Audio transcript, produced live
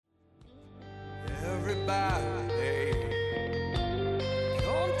Everybody,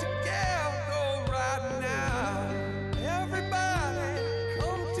 come together right now. Everybody,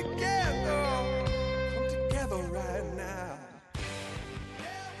 come together right now.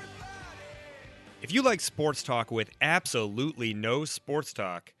 If you like sports talk with absolutely no sports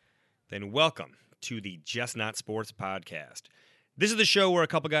talk, then welcome to the Just Not Sports podcast. This is the show where a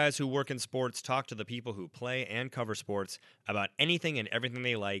couple guys who work in sports talk to the people who play and cover sports about anything and everything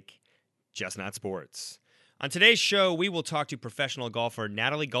they like, just not sports. On today's show, we will talk to professional golfer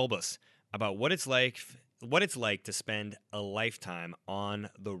Natalie Gulbis about what it's like to spend a lifetime on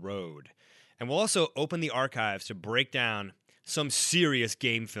the road. And we'll also open the archives to break down some serious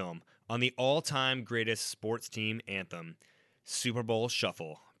game film on the all-time greatest sports team anthem, Super Bowl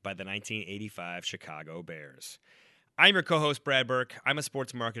Shuffle by the 1985 Chicago Bears. I'm your co-host, Brad Burke. I'm a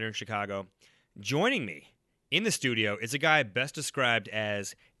sports marketer in Chicago. Joining me in the studio is a guy best described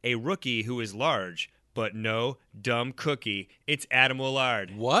as a rookie who is large, but no dumb cookie. It's Adam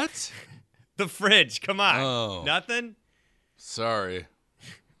Willard. What? The fridge. Come on. Oh. Nothing? Sorry.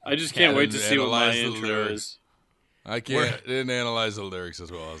 I just can't wait to see what my analyze the intro lyrics. is. I didn't analyze the lyrics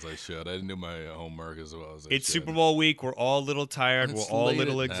as well as I should. I didn't do my homework as well as I should. It's Super Bowl week. We're all a little tired. It's We're all a late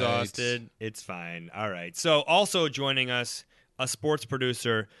little at night. exhausted. It's fine. All right. So also joining us, a sports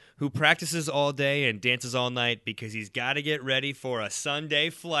producer who practices all day and dances all night because he's got to get ready for a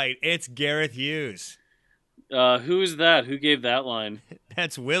Sunday flight. It's Gareth Hughes. Who is that? Who gave that line?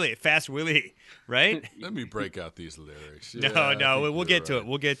 That's Willie. Fast Willie, right? Let me break out these lyrics. No, we'll get to it.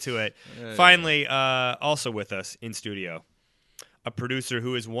 We'll get to it. Finally, also with us in studio, a producer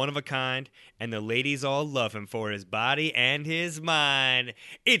who is one of a kind, and the ladies all love him for his body and his mind.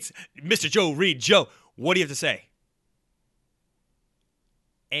 It's Mr. Joe Reed. Joe, what do you have to say?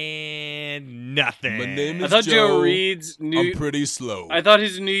 And nothing. My name I is thought Joe. Joe Reed's I'm pretty slow. I thought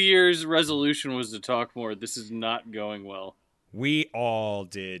his New Year's resolution was to talk more. This is not going well. We all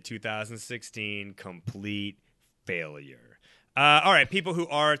did. 2016, complete failure. All right, people who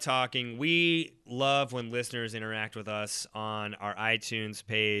are talking, we love when listeners interact with us on our iTunes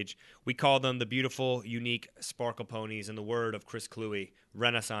page. We call them the beautiful, unique sparkle ponies in the word of Chris Cluey,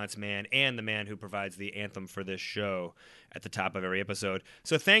 Renaissance man, and the man who provides the anthem for this show at the top of every episode.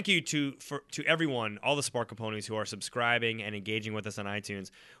 So thank you to everyone, all the sparkle ponies who are subscribing and engaging with us on iTunes.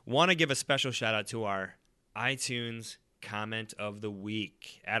 Want to give a special shout out to our iTunes comment of the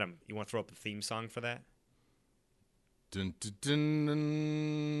week. Adam, you want to throw up the theme song for that? Dun, dun,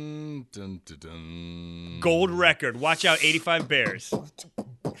 dun, dun, dun, dun. Gold record. Watch out, 85 Bears.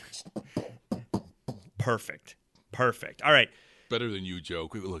 Perfect. All right. Better than you, Joe.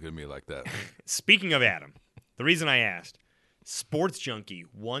 Quit looking at me like that. Speaking of Adam, the reason I asked, Sports Junkie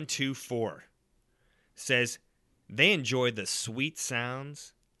 124 says they enjoy the sweet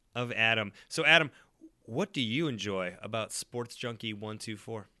sounds of Adam. So, Adam, what do you enjoy about Sports Junkie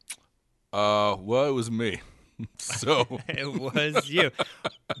 124? Well, it was me. So It was you.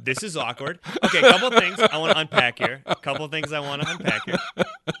 This is awkward. Okay, a couple things I want to unpack here.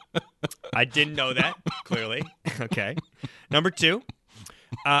 I didn't know that, clearly. Okay. Number two,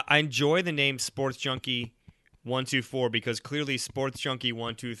 I enjoy the name Sports Junkie 124 because clearly Sports Junkie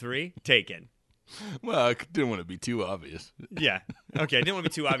 123 taken. Well, I didn't want to be too obvious. Yeah. Okay, I didn't want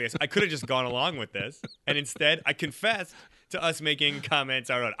to be too obvious. I could have just gone along with this, and instead I confessed to us making comments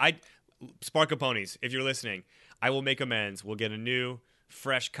our own. Sparkle Ponies, if you're listening, I will make amends. We'll get a new,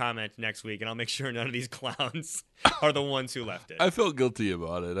 fresh comment next week, and I'll make sure none of these clowns are the ones who left it. I felt guilty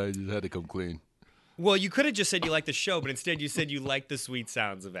about it. I just had to come clean. Well, you could have just said you liked the show, but instead you said you liked the sweet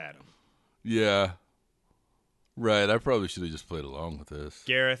sounds of Adam. Yeah. Right. I probably should have just played along with this.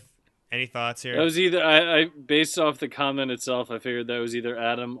 Gareth, any thoughts here? That was either I based off the comment itself, I figured that was either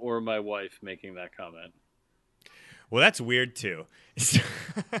Adam or my wife making that comment. Well, that's weird, too.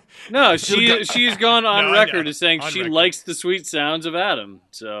 No, she's gone on No, I record know. as saying On she record. likes the sweet sounds of Adam.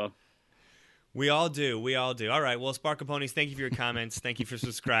 So We all do. All right, well, Sparkle Ponies, thank you for your comments. Thank you for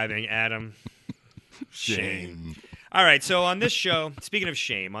subscribing, Adam. Shame. All right, so on this show, speaking of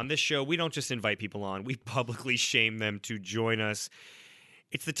shame, on this show, we don't just invite people on. We publicly shame them to join us.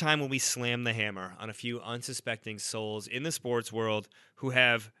 It's the time when we slam the hammer on a few unsuspecting souls in the sports world who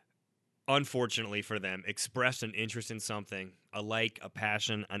have, unfortunately for them, expressed an interest in something, a like, a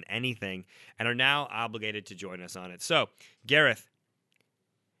passion, on anything, and are now obligated to join us on it. So, Gareth,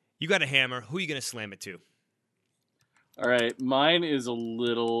 you got a hammer. Who are you going to slam it to? all right, mine is a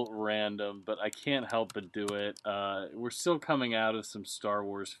little random, but I can't help but do it. We're still coming out of some Star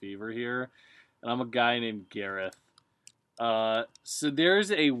Wars fever here, and I'm a guy named Gareth. So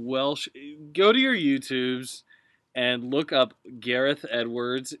there's a Welsh. Go to your YouTubes and look up Gareth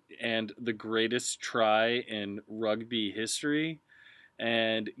Edwards and the greatest try in rugby history.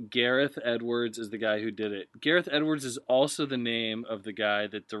 And Gareth Edwards is the guy who did it. Gareth Edwards is also the name of the guy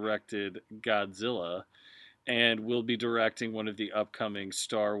that directed Godzilla and will be directing one of the upcoming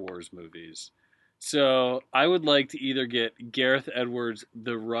Star Wars movies. So I would like to either get Gareth Edwards,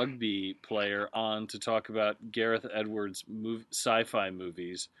 the rugby player, on to talk about Gareth Edwards' sci-fi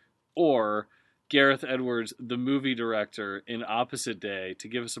movies, or Gareth Edwards, the movie director, in opposite day to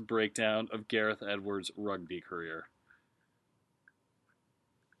give us a breakdown of Gareth Edwards' rugby career.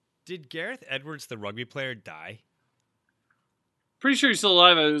 Did Gareth Edwards, the rugby player, die? Pretty sure he's still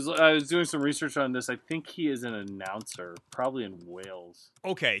alive. I was doing some research on this. I think he is an announcer, probably in Wales.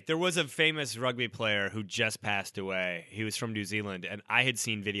 Okay, there was a famous rugby player who just passed away. He was from New Zealand, and I had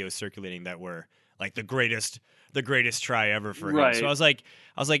seen videos circulating that were like the greatest try ever for him. Right. So I was like,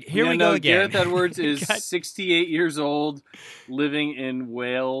 here we go again. Gareth Edwards is 68 years old, living in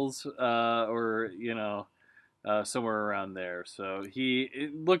Wales, or somewhere around there. So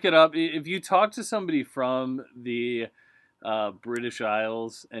look it up. If you talk to somebody from the British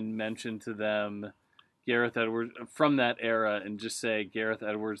Isles and mention to them Gareth Edwards from that era and just say Gareth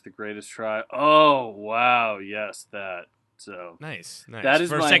Edwards, the greatest try. Oh, wow. Yes, that. So nice. That is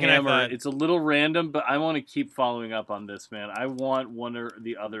for my a second, hammer. It's a little random, but I want to keep following up on this, man. I want one or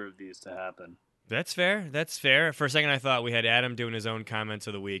the other of these to happen. That's fair. For a second, I thought we had Adam doing his own comments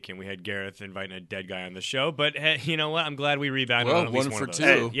of the week, and we had Gareth inviting a dead guy on the show. But hey, you know what? I'm glad we rebounded on at least one of those.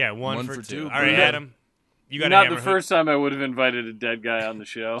 Two. Yeah, one for two. All right, Brilliant. Adam. You got Not the first time I would have invited a dead guy on the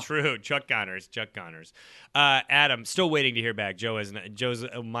show. True. Chuck Connors. Adam, still waiting to hear back. Joe's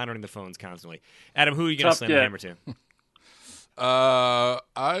monitoring the phones constantly. Adam, who are you going to slam the hammer to? I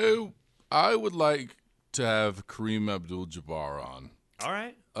would like to have Kareem Abdul-Jabbar on. All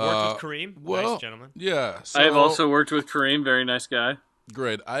right. Worked with Kareem. Nice gentleman. Yeah. So, I have also worked with Kareem. Very nice guy.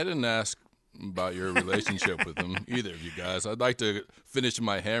 Great. I didn't ask about your relationship with him, either of you guys. I'd like to finish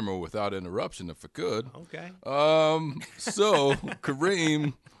my hammer without interruption if I could. Okay. So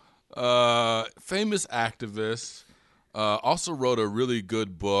Kareem, famous activist, also wrote a really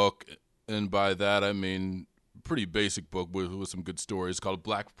good book, and by that I mean pretty basic book with some good stories called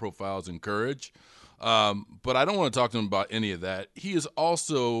Black Profiles in Courage. But I don't want to talk to him about any of that. He is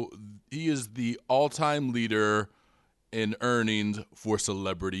the all-time leader in earnings for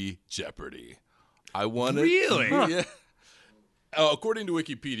Celebrity Jeopardy. Really? Yeah. According to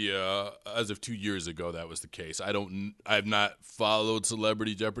Wikipedia, as of 2 years ago, that was the case. I have not followed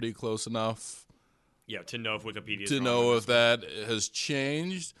Celebrity Jeopardy close enough. Yeah, to know if Wikipedia to know if that has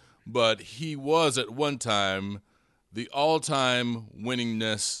changed. But he was at one time the all-time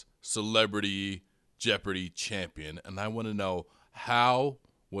winningest Celebrity Jeopardy champion, and I want to know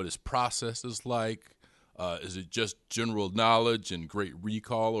what his process is like. Is it just general knowledge and great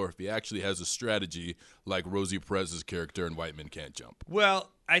recall, or if he actually has a strategy like Rosie Perez's character in White Men Can't Jump? Well,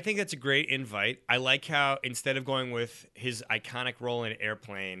 I think that's a great invite. I like how instead of going with his iconic role in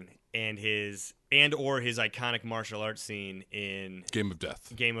Airplane and his iconic martial arts scene in Game of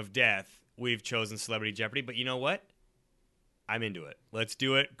Death, we've chosen Celebrity Jeopardy. But you know what? I'm into it. Let's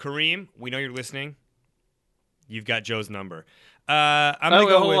do it. Kareem, we know you're listening. You've got Joe's number. Hold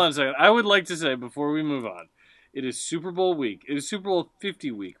on a second. I would like to say, before we move on, it is Super Bowl week. It is Super Bowl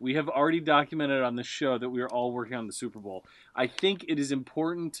 50 week. We have already documented on the show that we are all working on the Super Bowl. I think it is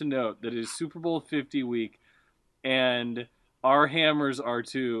important to note that it is Super Bowl 50 week, and our hammers are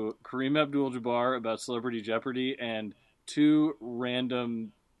to Kareem Abdul-Jabbar about Celebrity Jeopardy and two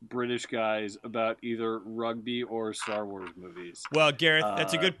random British guys about either rugby or Star Wars movies. Well, Gareth,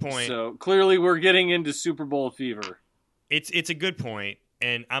 that's a good point. So clearly we're getting into Super Bowl fever. It's a good point,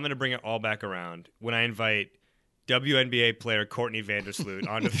 and I'm going to bring it all back around when I invite WNBA player Courtney Vandersloot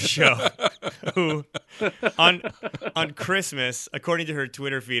onto the show, who on Christmas, according to her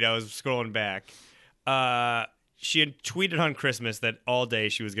Twitter feed, I was scrolling back, she had tweeted on Christmas that all day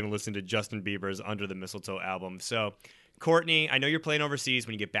she was going to listen to Justin Bieber's Under the Mistletoe album. So, Courtney, I know you're playing overseas.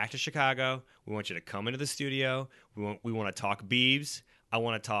 When you get back to Chicago, we want you to come into the studio. We want to talk Biebs. I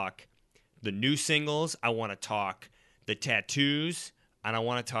want to talk the new singles. I want to talk the tattoos, and I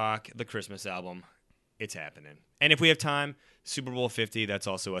want to talk the Christmas album. It's happening. And if we have time, Super Bowl 50, that's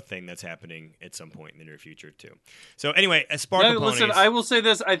also a thing that's happening at some point in the near future, too. So anyway, as Sparkle Ponies... Listen, I will say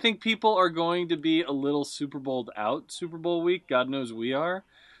this. I think people are going to be a little Super Bowled out Super Bowl week. God knows we are.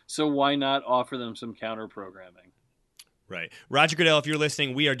 So why not offer them some counter-programming? Right. Roger Goodell, if you're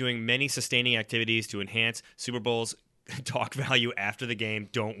listening, we are doing many sustaining activities to enhance Super Bowl's talk value after the game.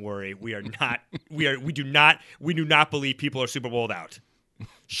 Don't worry. We do not believe people are Super Bowled out.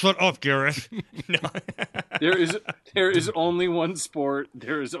 Shut up, Gareth. No. There is only one sport.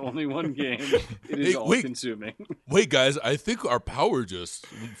 There is only one game. It is Hey, all wait. consuming. Wait, guys, I think our power just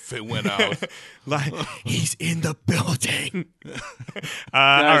went out. Like, he's in the building. All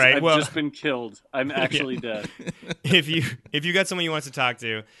Guys, right. I've Well, just been killed. I'm actually dead. if you got someone you want to talk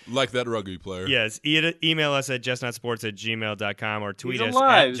to, Like that rugby player. yes, email us at justnotsports@gmail.com or tweet He's us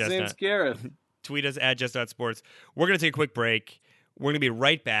alive. at His justnot. name's Gareth. Tweet us at justnotsports. We're going to take a quick break. We're going to be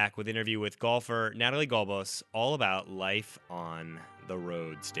right back with an interview with golfer Natalie Gulbis, all about life on the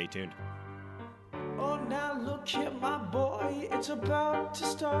road. Stay tuned. Oh, now look here, my boy, it's about to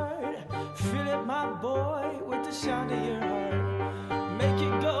start. Feel it, my boy, with the sound of your heart. Make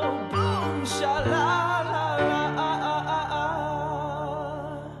it go boom, sha la la la.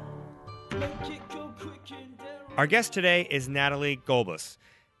 Make it go quick and then. Our guest today is Natalie Gulbis.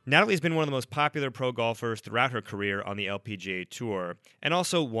 Natalie's been one of the most popular pro golfers throughout her career on the LPGA Tour, and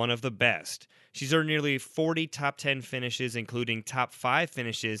also one of the best. She's earned nearly 40 top 10 finishes, including top 5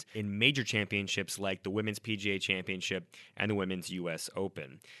 finishes in major championships like the Women's PGA Championship and the Women's U.S.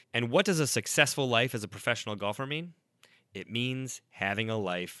 Open. And what does a successful life as a professional golfer mean? It means having a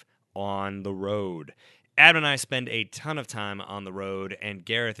life on the road. Adam and I spend a ton of time on the road, and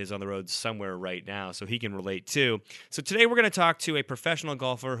Gareth is on the road somewhere right now, so he can relate too. So today we're going to talk to a professional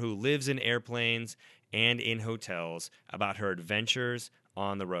golfer who lives in airplanes and in hotels about her adventures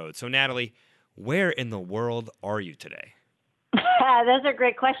on the road. So Natalie, where in the world are you today? Those are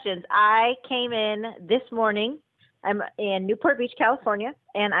great questions. I came in this morning. I'm in Newport Beach, California,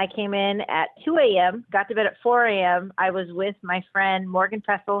 and I came in at 2 a.m., got to bed at 4 a.m. I was with my friend Morgan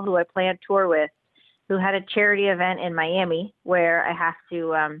Fessel, who I play on tour with, who had a charity event in Miami where I have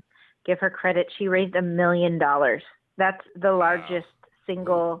to give her credit. She raised $1 million. That's the largest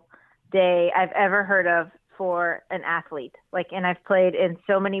single day I've ever heard of for an athlete. And I've played in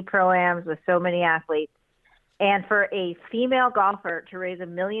so many pro-ams with so many athletes. And for a female golfer to raise $1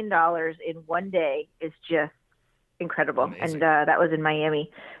 million in one day is just incredible. Amazing. And that was in Miami.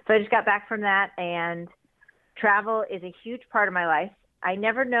 So I just got back from that, and travel is a huge part of my life. I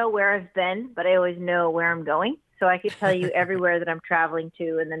never know where I've been, but I always know where I'm going. So I could tell you everywhere that I'm traveling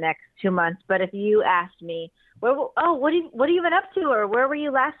to in the next 2 months. But if you asked me, what have you been up to, or where were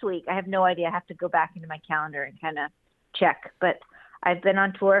you last week? I have no idea. I have to go back into my calendar and kind of check. But I've been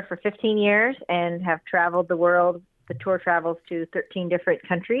on tour for 15 years and have traveled the world. The tour travels to 13 different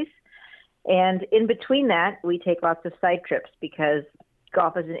countries. And in between that, we take lots of side trips because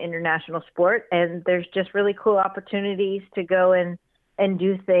golf is an international sport, and there's just really cool opportunities to go and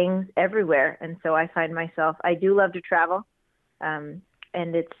do things everywhere. And so I find myself, I do love to travel. And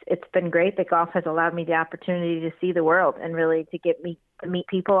it's been great that golf has allowed me the opportunity to see the world and really to meet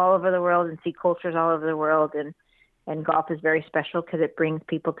people all over the world and see cultures all over the world. And golf is very special because it brings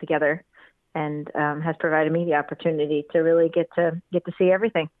people together and has provided me the opportunity to really get to see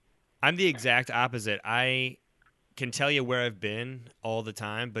everything. I'm the exact opposite. I can tell you where I've been all the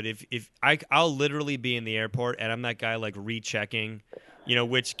time, but if I'll literally be in the airport and I'm that guy rechecking,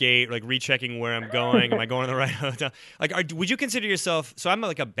 which gate, rechecking where I'm going. Am I going to the right hotel? Would you consider yourself? So I'm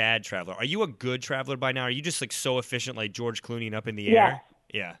a bad traveler. Are you a good traveler by now? Are you just so efficient, like George Clooney up in the air?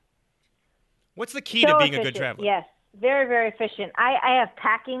 Yeah. What's the key to being a good traveler? Yes, very, very efficient. I have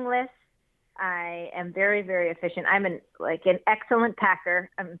packing lists. I am very, very efficient. I'm an excellent packer.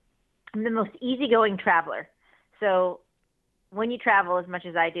 I'm the most easygoing traveler. So when you travel as much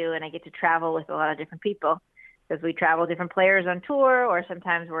as I do, and I get to travel with a lot of different people, because we travel different players on tour, or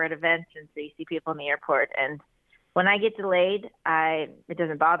sometimes we're at events, and so you see people in the airport. And when I get delayed, it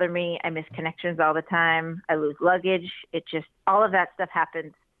doesn't bother me. I miss connections all the time. I lose luggage. All of that stuff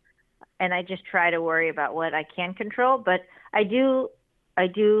happens. And I just try to worry about what I can control. But I do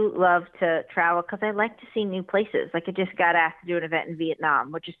love to travel because I like to see new places. I just got asked to do an event in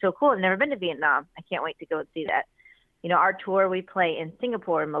Vietnam, which is so cool. I've never been to Vietnam. I can't wait to go and see that. Our tour, we play in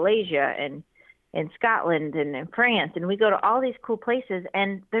Singapore and Malaysia and in Scotland and in France, and we go to all these cool places.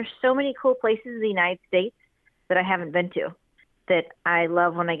 And there's so many cool places in the United States that I haven't been to that I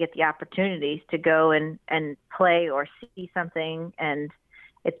love when I get the opportunities to go and play or see something. And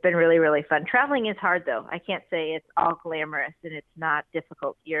it's been really, really fun. Traveling is hard, though. I can't say it's all glamorous and it's not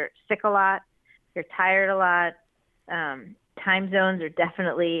difficult. You're sick a lot. You're tired a lot. Time zones are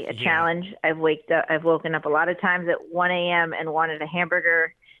definitely a challenge. I've woken up a lot of times at 1 a.m. and wanted a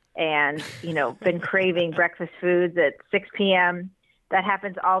hamburger and, been craving breakfast foods at 6 p.m. That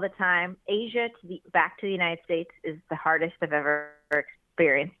happens all the time. Asia back to the United States is the hardest I've ever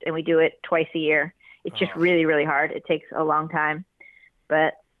experienced, and we do it twice a year. It's just really, really hard. It takes a long time.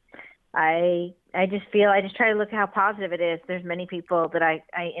 But I just try to look at how positive it is. There's many people that I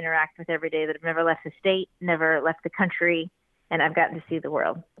interact with every day that have never left the state, never left the country, and I've gotten to see the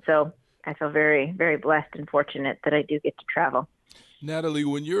world. So I feel very, very blessed and fortunate that I do get to travel. Natalie,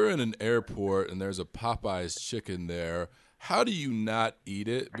 when you're in an airport and there's a Popeye's chicken there, how do you not eat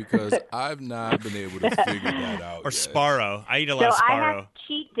it? Because I've not been able to figure that out. Or yet. Sparrow. I eat a lot of Sparrow. I have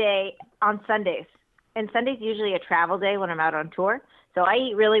cheat day on Sundays. And Sunday's usually a travel day when I'm out on tour. So I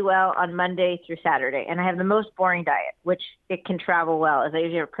eat really well on Monday through Saturday. And I have the most boring diet, which it can travel well, as I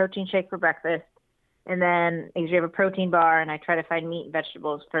usually have a protein shake for breakfast. And then I usually have a protein bar, and I try to find meat and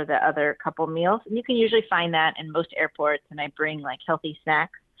vegetables for the other couple meals. And you can usually find that in most airports, and I bring like healthy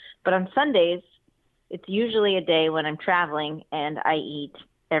snacks. But on Sundays, it's usually a day when I'm traveling and I eat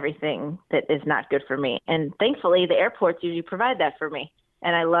everything that is not good for me. And thankfully, the airports usually provide that for me.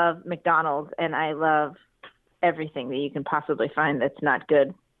 And I love McDonald's, and I love everything that you can possibly find that's not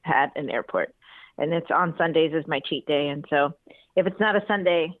good at an airport. And it's on Sundays is my cheat day. And so if it's not a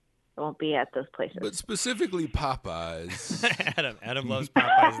Sunday, I won't be at those places. But specifically Popeyes. Adam loves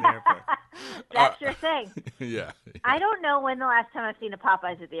Popeyes in the airport. That's your thing. Yeah. I don't know when the last time I've seen a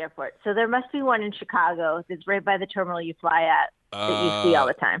Popeyes at the airport. So there must be one in Chicago that's right by the terminal you fly at that you see all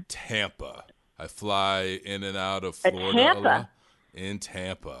the time. Tampa. I fly in and out of Florida. Tampa? In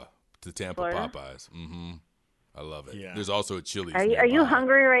Tampa. To Tampa Florida? Popeyes. Mm-hmm. I love it. Yeah. There's also a Chili's. Are you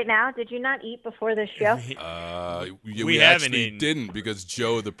hungry right now? Did you not eat before this show? We actually didn't, because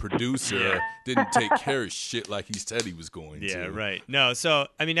Joe, the producer, didn't take care of shit like he said he was going to. Yeah, right. No, so,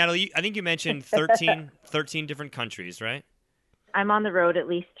 I mean, Natalie, I think you mentioned 13 different countries, right? I'm on the road at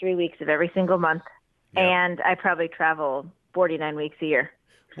least 3 weeks of every single month, and I probably travel 49 weeks a year.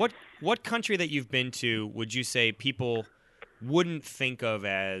 What country that you've been to would you say people wouldn't think of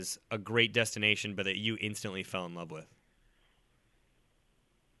as a great destination, but that you instantly fell in love with?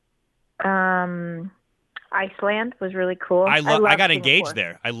 Iceland was really cool. I got Singapore. engaged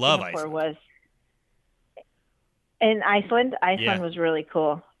there. I love Singapore Iceland. was in Iceland. Iceland was really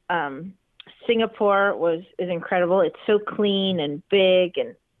cool. Singapore is incredible. It's so clean and big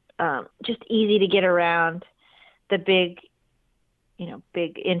and just easy to get around. The big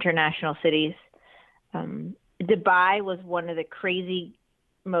international cities. Dubai was one of the crazy,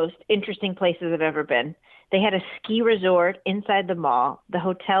 most interesting places I've ever been. They had a ski resort inside the mall. The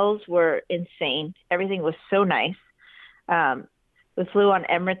hotels were insane. Everything was so nice. We flew on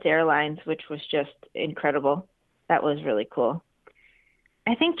Emirates Airlines, which was just incredible. That was really cool.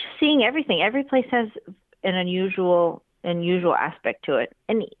 I think just seeing everything. Every place has an unusual aspect to it.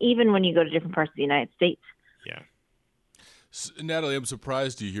 And even when you go to different parts of the United States. Yeah. Natalie, I'm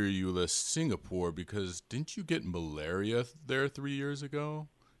surprised to hear you list Singapore, because didn't you get malaria there 3 years ago?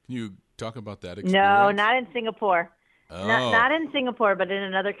 Can you talk about that experience? No, not in Singapore. Oh. Not in Singapore, but in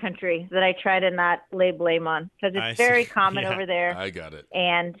another country that I try to not lay blame on, because it's very common over there. I got it.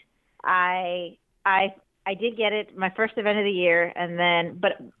 And I did get it my first event of the year,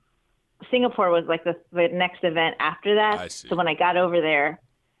 but Singapore was like the next event after that. I see. So when I got over there,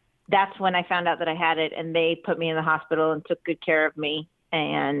 that's when I found out that I had it, and they put me in the hospital and took good care of me.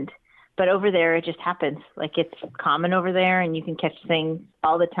 But over there, it just happens. Like, it's common over there, and you can catch things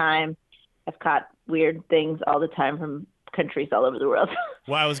all the time. I've caught weird things all the time from countries all over the world.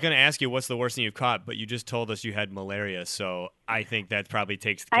 Well, I was going to ask you what's the worst thing you've caught, but you just told us you had malaria, so I think that probably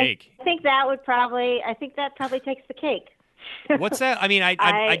takes the cake. I think that probably takes the cake. What's that? I mean, I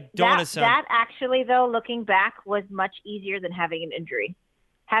don't want to sound... That actually, though, looking back, was much easier than having an injury.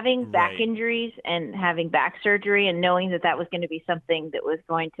 Having back injuries and having back surgery and knowing that was going to be something that was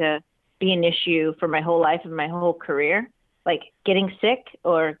going to be an issue for my whole life and my whole career, like getting sick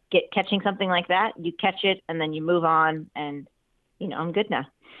or catching something like that, you catch it and then you move on, and, I'm good now.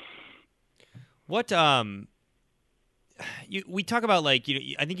 What, we talk about, like,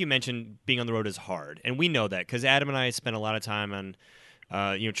 I think you mentioned being on the road is hard, and we know that because Adam and I spend a lot of time on,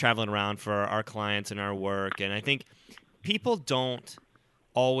 traveling around for our clients and our work, and I think people don't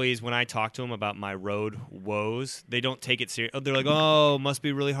always, when I talk to them about my road woes, they don't take it serious. They're like, oh, must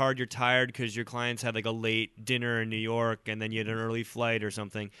be really hard. You're tired because your clients had like a late dinner in New York and then you had an early flight or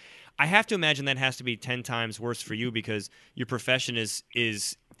something. I have to imagine that has to be 10 times worse for you, because your profession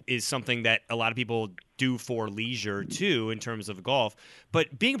is something that a lot of people do for leisure too, in terms of golf.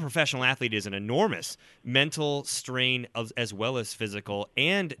 But being a professional athlete is an enormous mental strain as well as physical,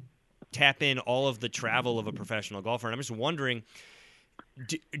 and tap in all of the travel of a professional golfer. And I'm just wondering,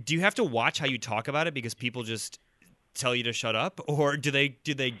 do you have to watch how you talk about it because people just tell you to shut up, or do they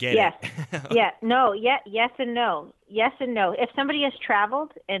get it? Yes and no. Yes and no. If somebody has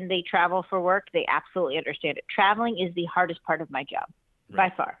traveled and they travel for work, they absolutely understand it. Traveling is the hardest part of my job,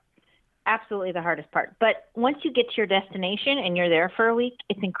 by far. absolutely the hardest part. But once you get to your destination and you're there for a week,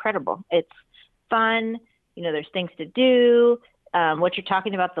 it's incredible. It's fun. There's things to do. What you're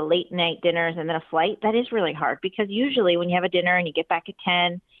talking about, the late night dinners and then a flight, that is really hard because usually when you have a dinner and you get back at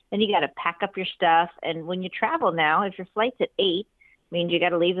 10, then you got to pack up your stuff. And when you travel now, if your flight's at 8, means you got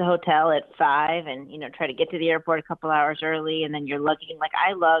to leave the hotel at 5 and, try to get to the airport a couple hours early. And then you're lugging, like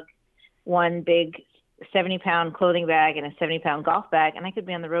I lug one big 70-pound clothing bag and a 70-pound golf bag, and I could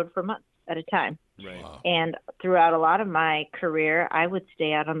be on the road for months at a time. Right. Wow. And throughout a lot of my career, I would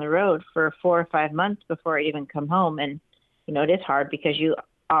stay out on the road for 4 or 5 months before I even come home. And, it is hard because you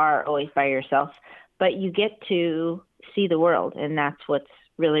are always by yourself, but you get to see the world, and that's what's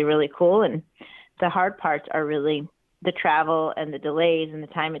really, really cool. And the hard parts are really the travel and the delays and the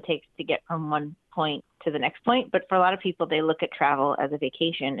time it takes to get from one point to the next point. But for a lot of people, they look at travel as a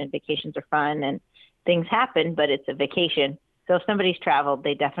vacation, and vacations are fun and things happen, but it's a vacation. So if somebody's traveled,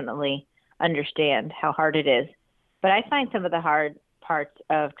 they definitely understand how hard it is. But I find some of the hard parts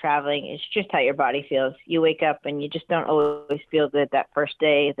of traveling is just how your body feels. You wake up and you just don't always feel good that first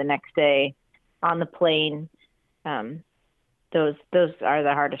day, the next day on the plane. Those are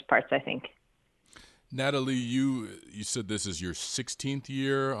the hardest parts, I think. Natalie, you said this is your 16th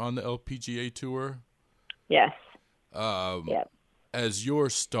year on the LPGA Tour? Yes. Yep. As your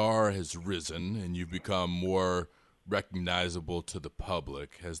star has risen and you've become more recognizable to the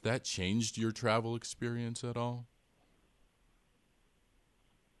public, has that changed your travel experience at all?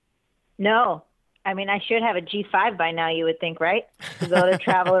 No. I mean, I should have a G5 by now, you would think, right? To go to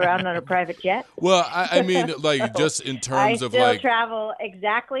travel around on a private jet. Well, I mean, like, just in terms of, like... I still travel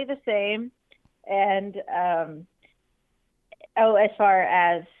exactly the same. And, as far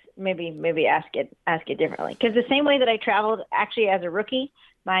as maybe ask it differently. Because the same way that I traveled, actually, as a rookie,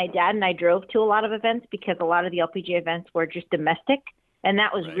 my dad and I drove to a lot of events because a lot of the LPGA events were just domestic. And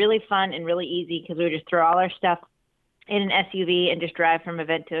that was really fun and really easy because we would just throw all our stuff in an SUV and just drive from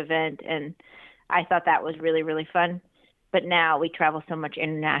event to event. And I thought that was really, really fun. But now we travel so much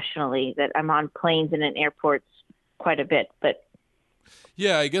internationally that I'm on planes and in airports quite a bit. But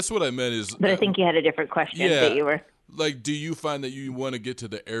yeah, I guess what I meant is... But I think you had a different question that you were... Like, do you find that you want to get to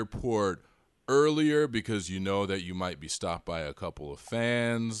the airport earlier because you know that you might be stopped by a couple of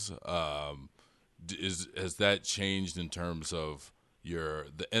fans? Has that changed in terms of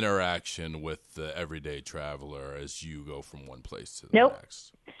the interaction with the everyday traveler as you go from one place to the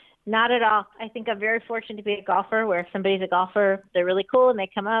next? Not at all. I think I'm very fortunate to be a golfer where if somebody's a golfer, they're really cool and they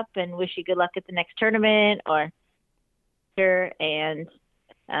come up and wish you good luck at the next tournament and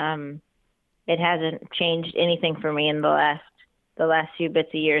it hasn't changed anything for me in the last few bits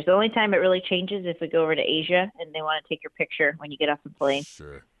of years. The only time it really changes if we go over to Asia and they want to take your picture when you get off the plane.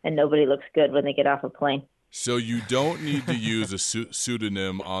 Sure. And nobody looks good when they get off a plane. So you don't need to use a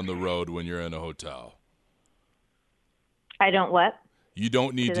pseudonym on the road when you're in a hotel? I don't what? You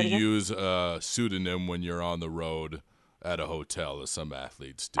don't need to use a pseudonym when you're on the road at a hotel, as some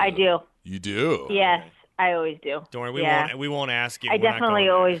athletes do. I do. You do? Yes, I always do. Don't worry, we won't ask you. I definitely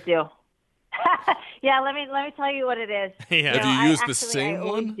always do. Yeah, let me tell you what it is. Yeah. Have you used the same I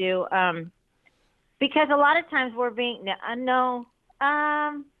one? Do because a lot of times we're being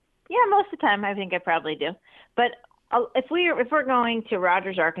most of the time I think I probably do. But if we're going to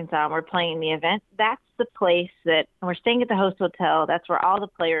Rogers, Arkansas, and we're playing the event, that's the place that we're staying at the host hotel. That's where all the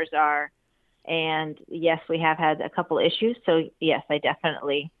players are. And yes, we have had a couple issues. So yes, I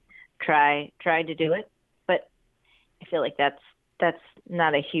definitely tried to do it, but I feel like that's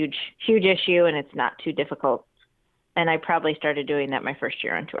not a huge issue, and it's not too difficult. And I probably started doing that my first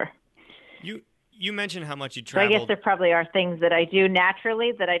year on tour. You mentioned how much you traveled. So I guess there probably are things that I do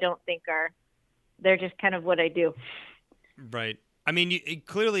naturally that I don't think they're just kind of what I do. Right. I mean,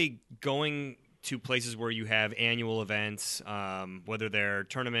 clearly going to places where you have annual events, whether they're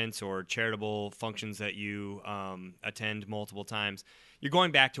tournaments or charitable functions that you attend multiple times, you're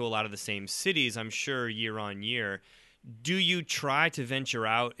going back to a lot of the same cities, I'm sure, year on year. Do you try to venture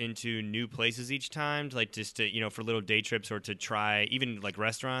out into new places each time, like just to, for little day trips or to try even like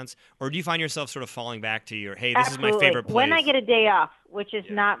restaurants? Or do you find yourself sort of falling back to hey, this Absolutely. is my favorite place? When I get a day off, which is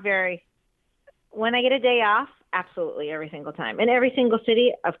not very, when I get a day off, absolutely every single time. In every single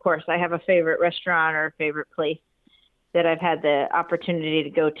city, of course, I have a favorite restaurant or a favorite place that I've had the opportunity to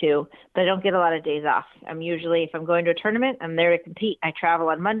go to, but I don't get a lot of days off. I'm usually, if I'm going to a tournament, I'm there to compete. I travel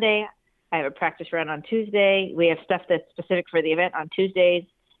on Monday. I have a practice round on Tuesday. We have stuff that's specific for the event on Tuesdays,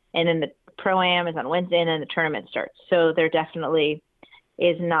 and then the Pro-Am is on Wednesday, and then the tournament starts. So there definitely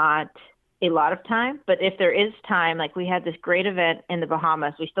is not a lot of time, but if there is time, like we had this great event in the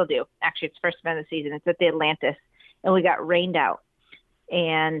Bahamas, we still do. Actually, it's the first event of the season. It's at the Atlantis, and we got rained out.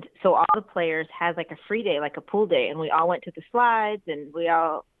 And so all the players had like a free day, like a pool day, and we all went to the slides and we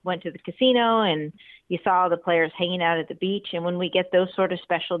all went to the casino, and you saw all the players hanging out at the beach. And when we get those sort of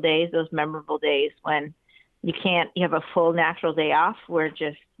special days, those memorable days when you have a full natural day off, we're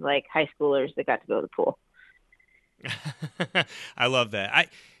just like high schoolers that got to go to the pool. I love that.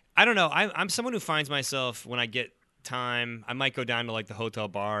 I don't know. I'm someone who finds myself when I get time, I might go down to like the hotel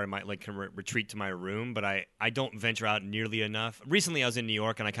bar. I might like retreat to my room, but I don't venture out nearly enough. Recently, I was in New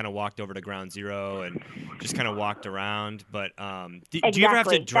York and I kind of walked over to Ground Zero and just kind of walked around. But do you ever have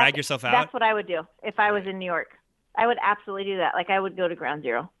to drag yourself out? That's what I would do if I was in New York. I would absolutely do that. Like I would go to Ground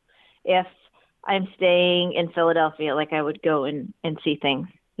Zero. If I'm staying in Philadelphia, like I would go and see things.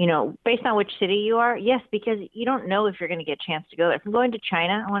 You know, based on which city you are, yes, because you don't know if you're going to get a chance to go there. If I'm going to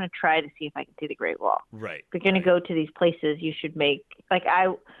China, I want to try to see if I can see the Great Wall. Right. If you're going to go to these places, you should make, like, I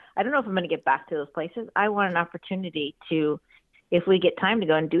don't know if I'm going to get back to those places. I want an opportunity to, if we get time to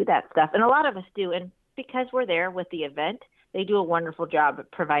go and do that stuff. And a lot of us do. And because we're there with the event, they do a wonderful job of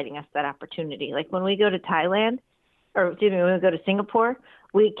providing us that opportunity. Like when we go to Thailand, or excuse me, when we go to Singapore,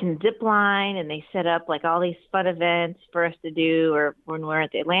 we can zip line and they set up like all these fun events for us to do. Or when we're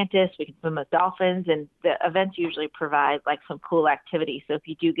at the Atlantis, we can swim with dolphins, and the events usually provide like some cool activities. So if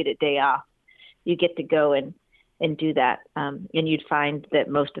you do get a day off, you get to go and do that. And you'd find that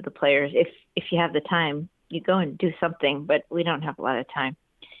most of the players, if you have the time, you go and do something, but we don't have a lot of time.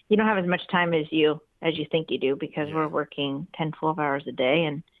 You don't have as much time as you think you do, because we're working 10, 12 hours a day,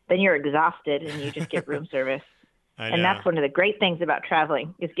 and then you're exhausted and you just get room service. And that's one of the great things about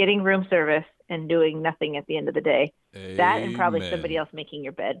traveling, is getting room service and doing nothing at the end of the day. Amen. That and probably somebody else making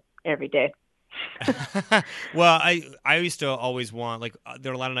your bed every day. Well, I used to always want, like,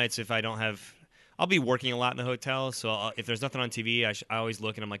 there are a lot of nights if I don't have, I'll be working a lot in the hotel, so if there's nothing on TV, I always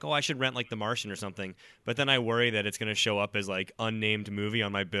look and I'm like, oh, I should rent like The Martian or something. But then I worry that it's going to show up as like unnamed movie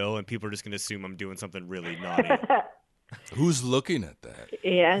on my bill, and people are just going to assume I'm doing something really naughty. Who's looking at that?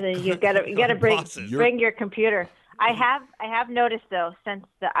 Yeah, you gotta bring your computer. I have noticed though, since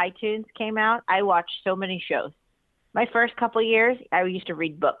the iTunes came out, I watched so many shows. My first couple of years, I used to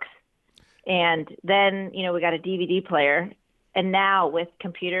read books, and then we got a DVD player, and now with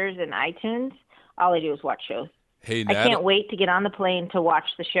computers and iTunes, all I do is watch shows. Hey, I can't wait to get on the plane to watch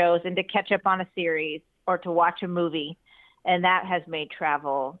the shows and to catch up on a series or to watch a movie, and that has made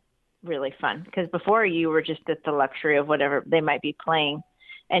travel really fun, because before you were just at the luxury of whatever they might be playing,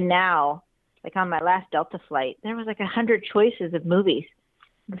 and now, like on my last Delta flight, there was like 100 choices of movies.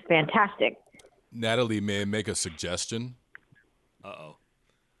 It was fantastic. Natalie, may I make a suggestion? Uh-oh.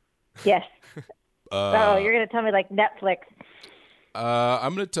 Yes. You're going to tell me like Netflix.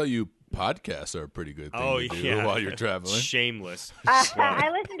 I'm going to tell you podcasts are a pretty good thing to do while you're traveling. Shameless.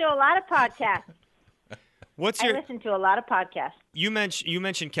 I listen to a lot of podcasts. I listen to a lot of podcasts. You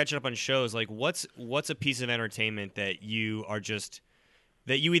mentioned catching up on shows. Like, what's a piece of entertainment that you are just,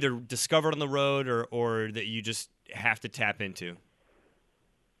 that you either discovered on the road or that you just have to tap into?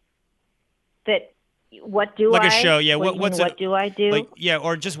 What do like I? Like a show, yeah. What do I do? Like, yeah,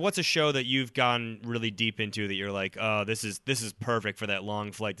 or just what's a show that you've gone really deep into that you're like, oh, this is perfect for that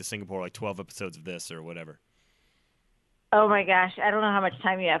long flight to Singapore, like 12 episodes of this or whatever. Oh my gosh, I don't know how much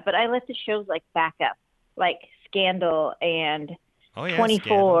time you have, but I listen to shows like Backup, like Scandal and 24,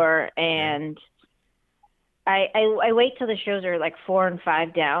 Scandal. And I wait till the shows are like 4 and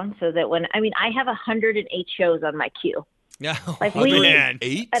 5 down, so that I have 108 shows on my queue. Yeah, like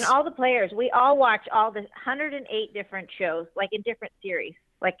and all the players, we all watch all the 108 different shows, like in different series.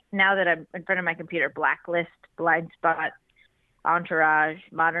 Like now that I'm in front of my computer, Blacklist, Blind Spot, Entourage,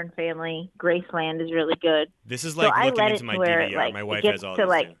 Modern Family, Graceland is really good. This is like looking into my DVR. My wife has all these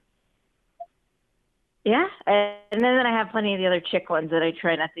too. Yeah, and then I have plenty of the other chick ones that I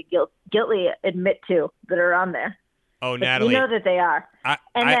try not to guiltily admit to that are on there. Oh, but Natalie, you know that they are.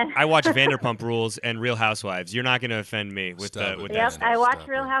 I watch Vanderpump Rules and Real Housewives. You're not going to offend me with that. Yep, I watch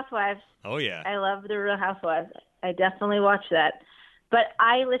Real Housewives. Oh yeah, I love the Real Housewives. I definitely watch that. But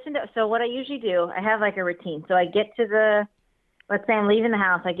I listen to. So what I usually do, I have like a routine. So I get to let's say I'm leaving the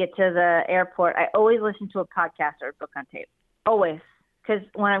house. I get to the airport. I always listen to a podcast or a book on tape. Always. Because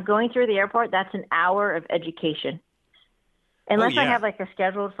when I'm going through the airport, that's an hour of education. Unless I have like a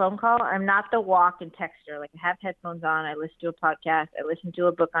scheduled phone call, I'm not the walk and texter. Like I have headphones on, I listen to a podcast, I listen to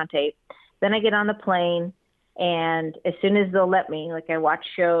a book on tape. Then I get on the plane, and as soon as they'll let me, like I watch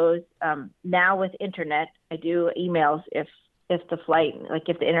shows. Now with internet, I do emails if the flight, like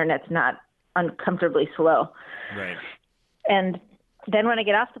if the internet's not uncomfortably slow. Right. And then when I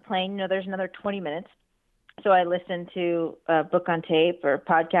get off the plane, there's another 20 minutes. So I listen to a book on tape or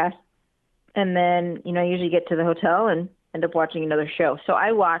podcast, and then I usually get to the hotel and end up watching another show. So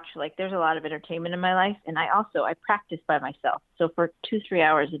I watch, like, there's a lot of entertainment in my life, and I practice by myself. So for 2-3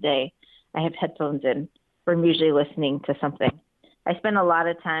 hours a day, I have headphones in, where I'm usually listening to something. I spend a lot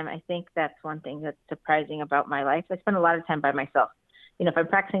of time. I think that's one thing that's surprising about my life. I spend a lot of time by myself. You know, if I'm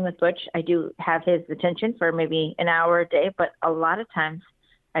practicing with Butch, I do have his attention for maybe an hour a day, but a lot of times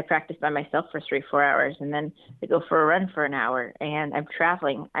I practice by myself for 3-4 hours, and then I go for a run for an hour, and I'm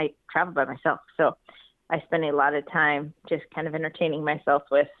traveling. I travel by myself. So I spend a lot of time just kind of entertaining myself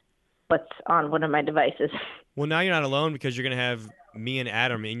with what's on one of my devices. Well, now you're not alone, because you're going to have me and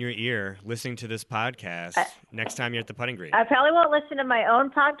Adam in your ear listening to this podcast next time you're at the putting green. I probably won't listen to my own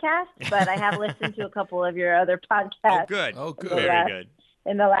podcast, but I have listened to a couple of your other podcasts. Oh, good. Oh, good. Very good.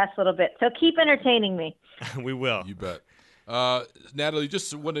 In the last little bit. So keep entertaining me. We will. You bet. Natalie,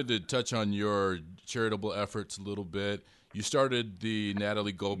 just wanted to touch on your charitable efforts a little bit. You started the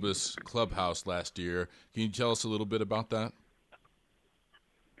Natalie Gulbis Clubhouse last year. Can you tell us a little bit about that?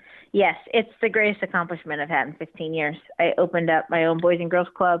 Yes, it's the greatest accomplishment I've had in 15 years. I opened up my own Boys and Girls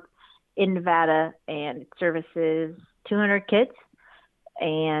Club in Nevada, and it services 200 kids.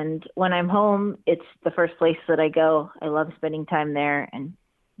 And when I'm home, it's the first place that I go. I love spending time there and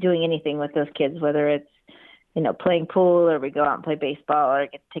doing anything with those kids, whether it's, you know, playing pool, or we go out and play baseball, or I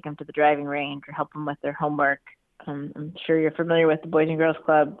get to take them to the driving range or help them with their homework. I'm sure you're familiar with the Boys and Girls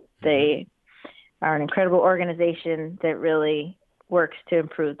Club. They are an incredible organization that really works to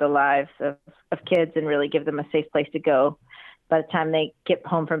improve the lives of kids and really give them a safe place to go by the time they get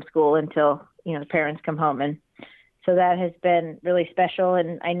home from school until, you know, the parents come home. And so that has been really special.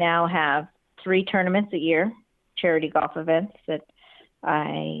 And I now have 3 tournaments a year, charity golf events that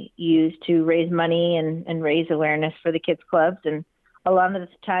I use to raise money and raise awareness for the kids' clubs. And a lot of the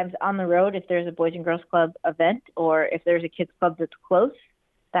times on the road, if there's a Boys and Girls Club event, or if there's a kids' club that's close,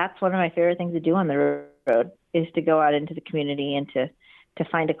 that's one of my favorite things to do on the road, is to go out into the community and to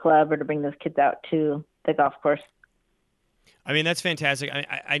find a club or to bring those kids out to the golf course. I mean, that's fantastic.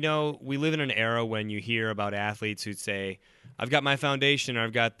 I know we live in an era when you hear about athletes who say, I've got my foundation, or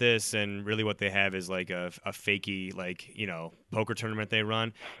I've got this, and really what they have is like a fakey, like, you know, poker tournament they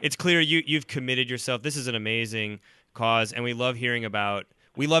run. It's clear you've committed yourself. This is an amazing cause, and we love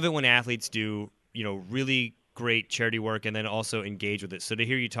it when athletes do, you know, really great charity work and then also engage with it. So to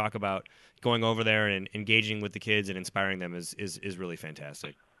hear you talk about going over there and engaging with the kids and inspiring them is really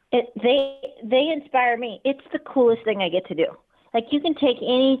fantastic. They inspire me. It's the coolest thing I get to do. Like, you can take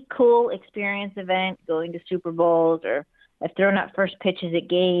any cool experience event, going to Super Bowls, or I've thrown out first pitches at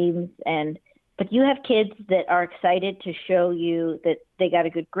games, but you have kids that are excited to show you that they got a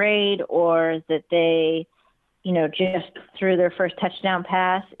good grade, or that they, you know, just threw their first touchdown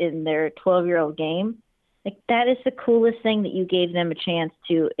pass in their 12-year-old game. Like, that is the coolest thing, that you gave them a chance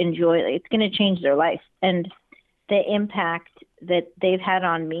to enjoy. It's going to change their life. And the impact that they've had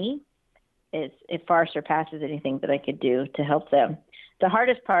on me it far surpasses anything that I could do to help them. The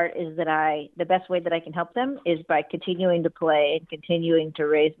hardest part is that the best way that I can help them is by continuing to play and continuing to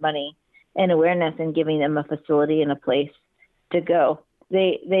raise money and awareness, and giving them a facility and a place to go.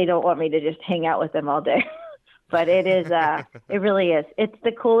 They don't want me to just hang out with them all day. But it is, it really is. It's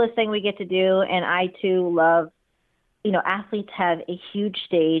the coolest thing we get to do. And I too love, you know, athletes have a huge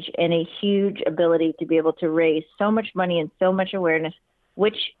stage and a huge ability to be able to raise so much money and so much awareness,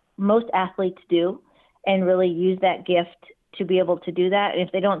 which most athletes do, and really use that gift to be able to do that. And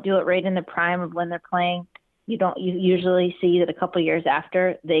if they don't do it right in the prime of when they're playing, you usually see that a couple of years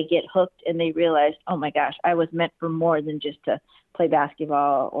after they get hooked and they realize, oh my gosh, I was meant for more than just to play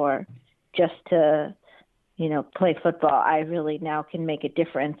basketball or just to, you know, play football. I really now can make a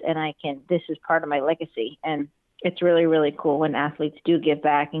difference, and this is part of my legacy. And it's really, really cool when athletes do give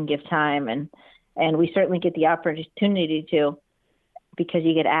back and give time. And we certainly get the opportunity to, because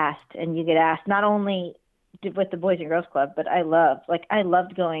you get asked not only with the Boys and Girls Club, but I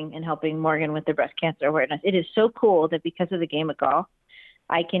loved going and helping Morgan with the breast cancer awareness. It is so cool that because of the game of golf,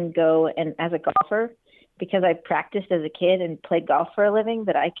 I can go, and as a golfer, because I practiced as a kid and played golf for a living,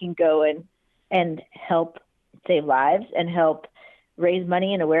 that I can go and help save lives and help raise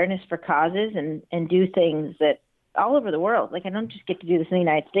money and awareness for causes and do things that all over the world. Like, I don't just get to do this in the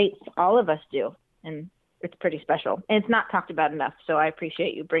United States. All of us do. And it's pretty special. And it's not talked about enough. So I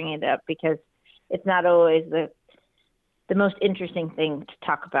appreciate you bringing it up, because it's not always the most interesting thing to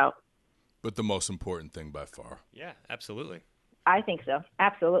talk about. But the most important thing by far. Yeah, absolutely. I think so.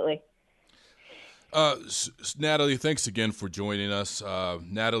 Absolutely. Natalie, thanks again for joining us.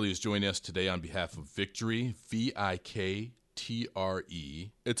 Natalie is joining us today on behalf of Victory, VIKTRE.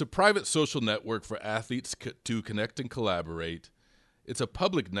 It's a private social network for athletes to connect and collaborate. It's a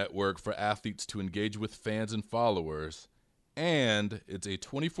public network for athletes to engage with fans and followers. and it's a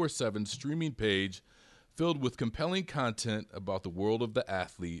 24/7 streaming page filled with compelling content about the world of the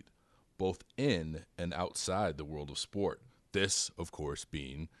athlete, both in and outside the world of sport. This, of course,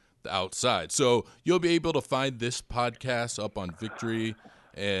 being the outside. So you'll be able to find this podcast up on Victory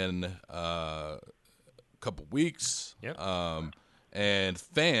in a couple weeks. Yep. And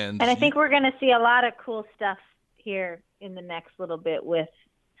fans. And I think we're going to see a lot of cool stuff here in the next little bit with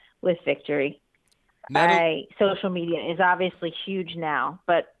Victory. Social media is obviously huge now,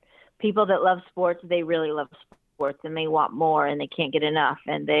 but people that love sports, they really love sports and they want more and they can't get enough.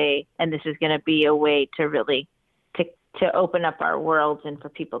 And this is going to be a way to really to open up our worlds and for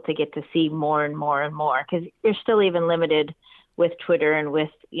people to get to see more and more and more, because you're still even limited with Twitter and with,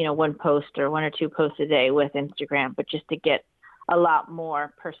 one post or one or two posts a day with Instagram, but just to get a lot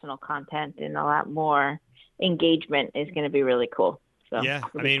more personal content and a lot more engagement is going to be really cool. So yeah,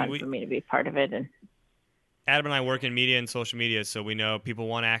 it'll be fun for me to be part of it. And Adam and I work in media and social media, so we know people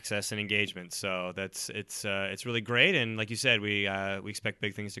want access and engagement. So it's really great, and like you said, we expect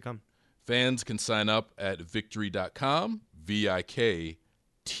big things to come. Fans can sign up at victory.com, VIKTRE.com.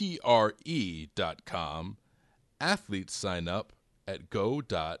 Athletes sign up at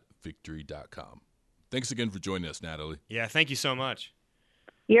go.victory.com. Thanks again for joining us, Natalie. Yeah, thank you so much.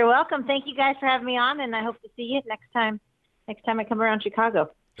 You're welcome. Thank you guys for having me on, and I hope to see you next time I come around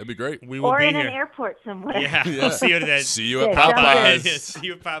Chicago. That'd be great. We will be in here. an airport somewhere. Yeah, we'll see you at that. See you at Yeah, Popeyes. See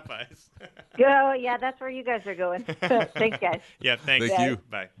you at Popeyes. Go. Yeah, that's where you guys are going. Thanks, guys. Yeah, thanks. Thank you.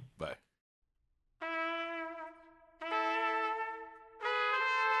 Bye. Bye.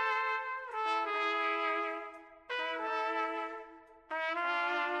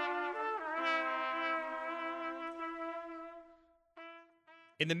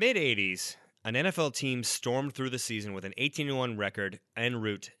 In the mid-'80s, an NFL team stormed through the season with an 18-1 record en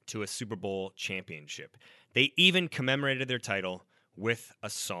route to a Super Bowl championship. They even commemorated their title with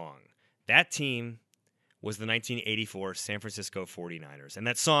a song. That team was the 1984 San Francisco 49ers, and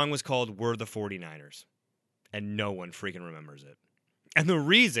that song was called We're the 49ers, and no one freaking remembers it. And the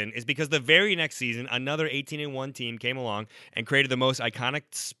reason is because the very next season, another 18-1 team came along and created the most iconic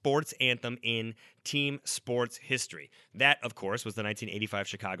sports anthem in team sports history. That, of course, was the 1985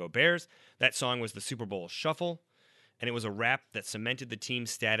 Chicago Bears. That song was the Super Bowl Shuffle, and it was a rap that cemented the team's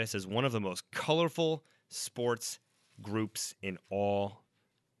status as one of the most colorful sports groups in all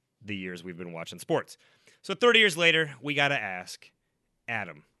the years we've been watching sports. So 30 years later, we got to ask,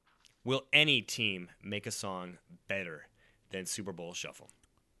 Adam, will any team make a song better than Super Bowl Shuffle?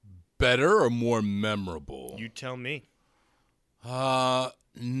 Better or more memorable? You tell me.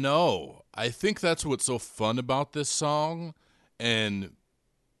 No. I think that's what's so fun about this song, and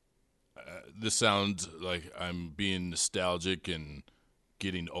this sounds like I'm being nostalgic and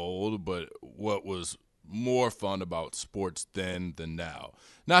getting old, but what was more fun about sports then than now?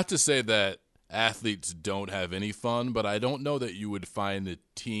 Not to say that athletes don't have any fun, but I don't know that you would find a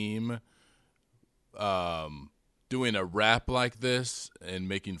team doing a rap like this and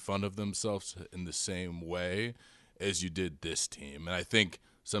making fun of themselves in the same way as you did this team. And I think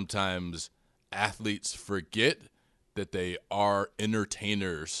sometimes athletes forget that they are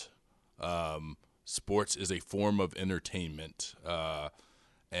entertainers. Sports is a form of entertainment.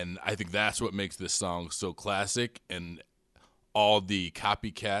 And I think that's what makes this song so classic, and all the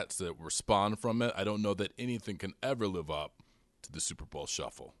copycats that were spawned from it. I don't know that anything can ever live up to the Super Bowl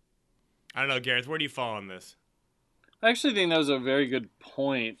Shuffle. I don't know, Gareth, where do you fall on this? I actually think that was a very good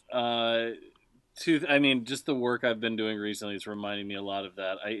point. Just the work I've been doing recently is reminding me a lot of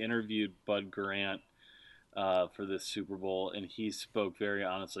that. I interviewed Bud Grant for this Super Bowl, and he spoke very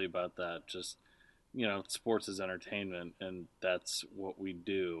honestly about that. Just, sports is entertainment, and that's what we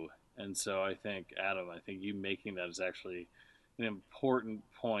do. And so I think, Adam, you making that is actually an important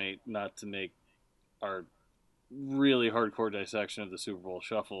point, not to make our really hardcore dissection of the Super Bowl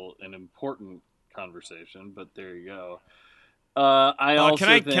Shuffle an important conversation, but there you go.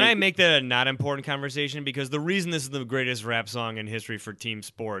 Can I make that a not important conversation? Because the reason this is the greatest rap song in history for team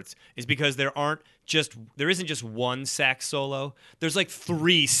sports is because there isn't just one sax solo. There's like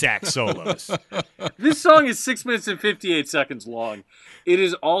 3 sax solos. This song is 6 minutes and 58 seconds long. It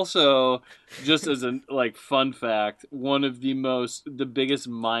is also, just as a fun fact, one of the biggest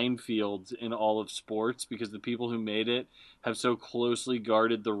minefields in all of sports, because the people who made it have so closely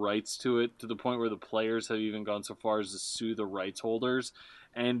guarded the rights to it to the point where the players have even gone so far as to sue the rights holders.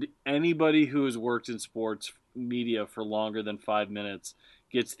 And anybody who has worked in sports media for longer than 5 minutes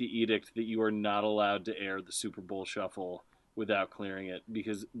gets the edict that you are not allowed to air the Super Bowl Shuffle without clearing it,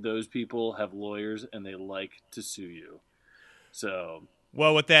 because those people have lawyers and they like to sue you. So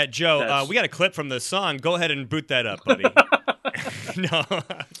Well, with that, Joe, That's- we got a clip from the song. Go ahead and boot that up, buddy. No.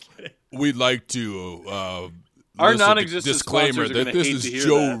 We'd like to Our list a non-existent disclaimer sponsors are that gonna this hate is to hear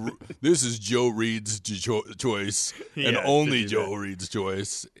Joe. that. This is Joe Reed's choice, and Yeah, only to do Joe Reed's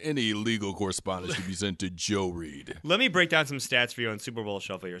choice. Any legal correspondence should be sent to Joe Reed. Let me break down some stats for you on Super Bowl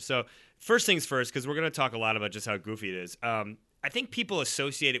Shuffle here. So, first things first, because we're going to talk a lot about just how goofy it is. I think people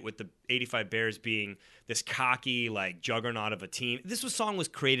associate it with the 85 Bears being this cocky, like, juggernaut of a team. This song was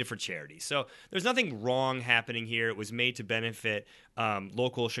created for charity. So there's nothing wrong happening here. It was made to benefit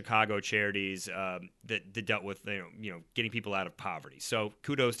local Chicago charities that dealt with getting people out of poverty. So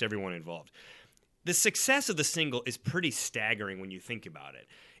kudos to everyone involved. The success of the single is pretty staggering when you think about it.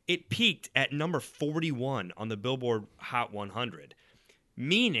 It peaked at number 41 on the Billboard Hot 100,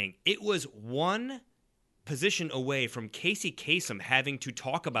 meaning it was one position away from Casey Kasem having to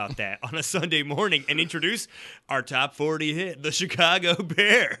talk about that on a Sunday morning and introduce our top 40 hit, the Chicago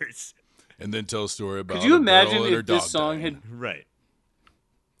Bears. And then tell a story about. Could you a girl imagine and her if this dog song dying. had? Right.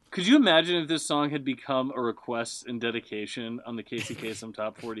 Could you imagine if this song had become a request and dedication on the Casey Kasem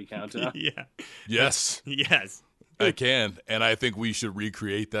Top 40 Countdown? Yeah. Yes, Yes. I can, and I think we should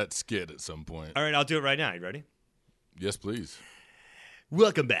recreate that skit at some point. All right, I'll do it right now. You ready? Yes, please.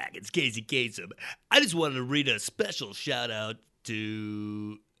 Welcome back. It's Casey Kasem. I just wanted to read a special shout out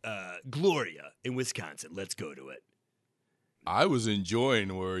to Gloria in Wisconsin. Let's go to it. I was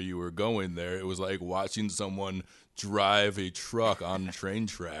enjoying where you were going there. It was like watching someone drive a truck on a train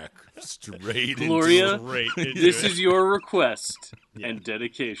track straight Gloria, into Right. this is your request and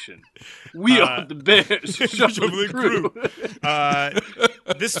dedication. We are the Bears. Shuffling crew.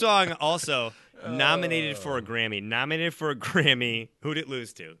 This song also nominated for a Grammy. Who'd it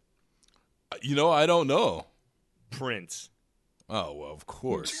lose to? I don't know. Prince. Oh, well, of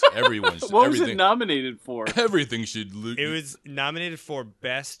course. Everyone's What was everything, it nominated for? everything should lose. It was nominated for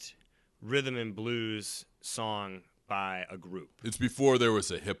Best Rhythm and Blues Song by a Group. It's before there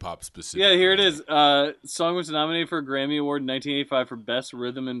was a hip-hop specific. Yeah, here it is. Song was nominated for a Grammy Award in 1985 for Best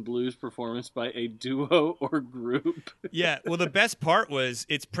Rhythm and Blues Performance by a Duo or Group. Yeah, well, the best part was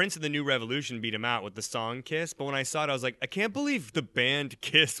it's Prince and the New Revolution beat him out with the song Kiss. But when I saw it, I was like, I can't believe the band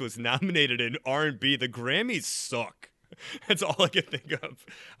Kiss was nominated in R&B. The Grammys suck. That's all I could think of.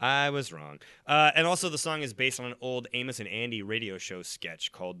 I was wrong. And also, the song is based on an old Amos and Andy radio show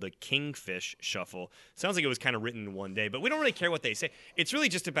sketch called The Kingfish Shuffle. Sounds like it was kind of written in one day, but we don't really care what they say. It's really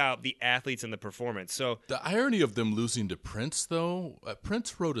just about the athletes and the performance. So The irony of them losing to Prince, though,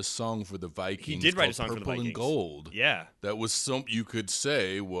 Prince wrote a song for the Vikings. He did write a called song for the Purple Vikings. and Gold. yeah. That was some you could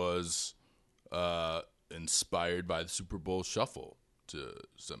say was inspired by the Super Bowl Shuffle to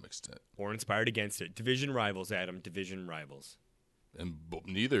some extent, Or inspired against it. Division rivals, Adam. Division rivals. and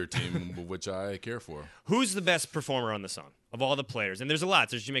neither team which I care for. Who's the best performer on the song of all the players? And there's a lot.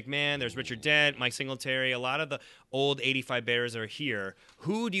 There's Jim McMahon, there's Richard Dent, Mike Singletary. A lot of the old 85 Bears are here.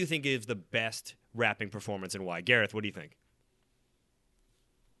 Who do you think is the best rapping performance and why? Gareth, what do you think?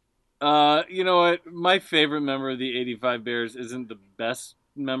 You know what? My favorite member of the 85 Bears isn't the best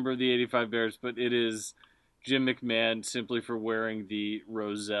member of the 85 Bears, but it is Jim McMahon simply for wearing the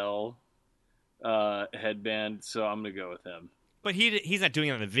Roselle headband. So I'm going to go with him. But he's not doing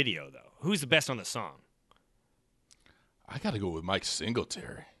it on the video, though. Who's the best on the song? I got to go with Mike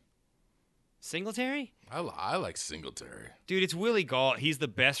Singletary. Singletary? I like Singletary. Dude, it's Willie Gault. He's the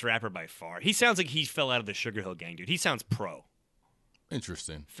best rapper by far. He sounds like he fell out of the Sugar Hill Gang, dude. He sounds pro.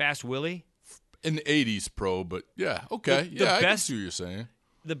 Interesting. Fast Willie? In the 80s pro, but yeah, okay. The I can best- see what you're saying.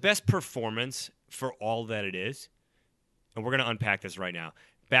 The best performance for all that it is, and we're going to unpack this right now.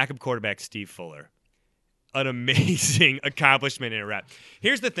 Backup quarterback Steve Fuller. An amazing accomplishment in a rap.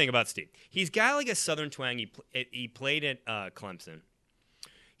 Here's the thing about Steve. He's got like a southern twang. He played at Clemson.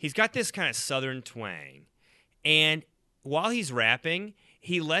 He's got this kind of southern twang. And while he's rapping,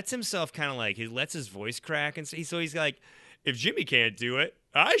 he lets himself kind of like, he lets his voice crack. And so he's like, if Jimmy can't do it,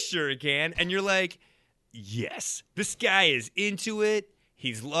 I sure can. And you're like, yes, this guy is into it.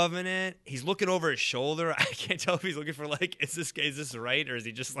 He's loving it. He's looking over his shoulder. I can't tell if he's looking for like, is this right? Or is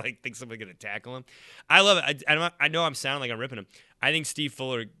he just like, think somebody's going to tackle him? I love it. I know I'm sounding like I'm ripping him. I think Steve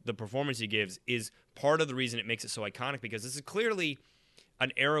Fuller, the performance he gives is part of the reason it makes it so iconic, because this is clearly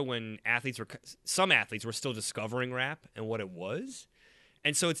an era when some athletes were still discovering rap and what it was.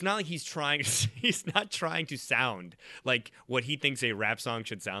 And so it's not like he's not trying to sound like what he thinks a rap song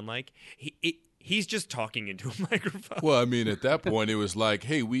should sound like. He's just talking into a microphone. Well, I mean, at that point, it was like,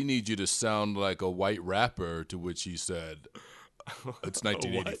 hey, we need you to sound like a white rapper, to which he said, it's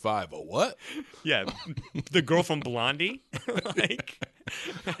 1985. A what? Yeah, the girl from Blondie. Like,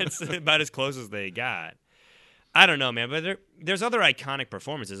 that's about as close as they got. I don't know, man, but there's other iconic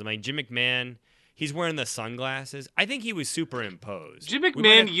performances. I mean, Jim McMahon, he's wearing the sunglasses. I think he was superimposed. Jim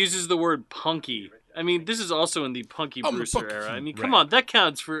McMahon uses the word punky. I mean, this is also in the Punky Brewster era. I mean, come on, that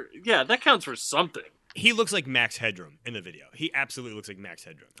counts for something. He looks like Max Headroom in the video. He absolutely looks like Max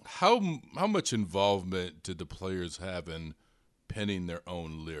Headroom. How much involvement did the players have in penning their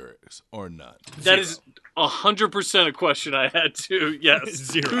own lyrics or not? That is 100% a question I had too. Yes.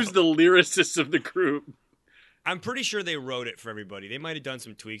 Zero. Who's the lyricist of the group? I'm pretty sure they wrote it for everybody. They might have done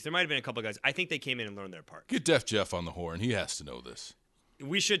some tweaks. There might have been a couple of guys. I think they came in and learned their part. Get Def Jeff on the horn. He has to know this.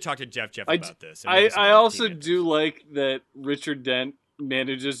 We should talk to Jeff about this. I also do like that Richard Dent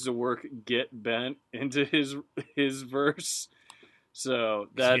manages to work Get Bent into his verse. So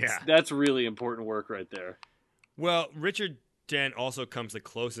that's really important work right there. Well, Richard Dent also comes the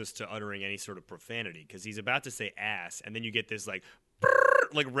closest to uttering any sort of profanity because he's about to say ass, and then you get this like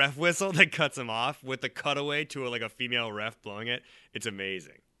ref whistle that cuts him off with the cutaway to a female ref blowing it. It's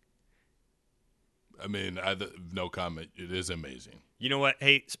amazing. I mean, no comment. It is amazing. You know what?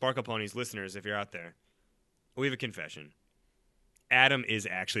 Hey, Sparkle Ponies listeners, if you're out there, we have a confession. Adam is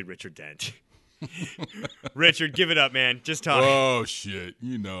actually Richard Dent. Richard, give it up, man. Just talk. Oh shit!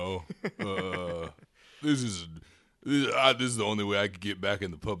 This is the only way I could get back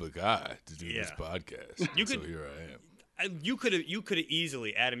in the public eye to do this podcast. So here I am. You could have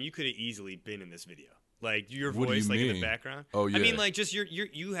easily, Adam. You could have easily been in this video. Like your What do voice, you in mean? the background. Oh yeah. I mean, like just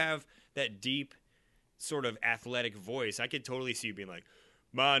you have that deep, sort of athletic voice. I could totally see you being like,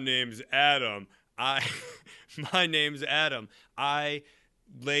 "My name's Adam. My name's Adam. I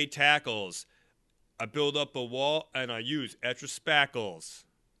lay tackles. I build up a wall and I use extra spackles."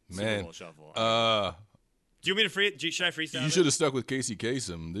 Man, Super Bowl shuffle. Do you want me to should I freestyle? You should have stuck with Casey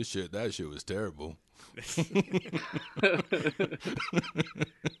Kasem. That shit was terrible.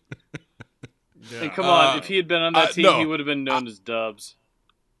 Hey, come on! If he had been on that team, he would have been known as Dubs.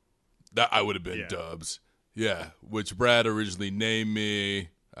 That I would have been Dubs. Yeah, which Brad originally named me.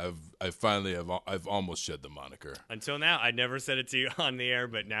 I've almost shed the moniker. Until now, I never said it to you on the air,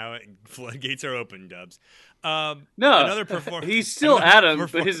 but now floodgates are open, Dubs. No, another performance. He's still Adam,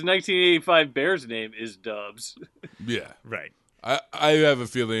 but his 1985 Bears name is Dubs. Yeah, right. I have a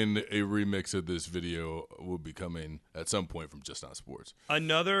feeling a remix of this video will be coming at some point from Just Not Sports.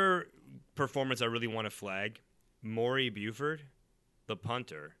 Another performance I really want to flag, Maury Buford, the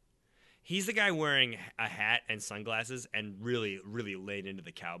punter. He's the guy wearing a hat and sunglasses and really, really laid into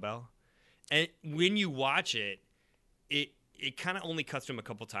the cowbell. And when you watch it, it kind of only cuts to him a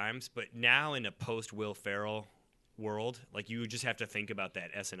couple times, but now in a post-Will Ferrell world, like you just have to think about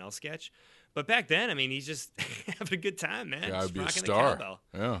that SNL sketch. But back then, I mean, he's just having a good time, man. Yeah, I'd be a rocking star. the cowbell.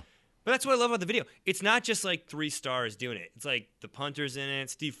 Yeah. But that's what I love about the video. It's not just like 3 stars doing it. It's like the punter's in it.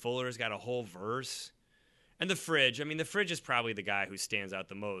 Steve Fuller's got a whole verse. And the Fridge. I mean, the Fridge is probably the guy who stands out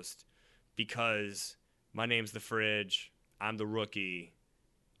the most because my name's the Fridge. I'm the rookie.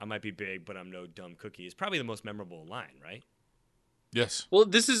 I might be big, but I'm no dumb cookie. It's probably the most memorable line, right? Yes. Well,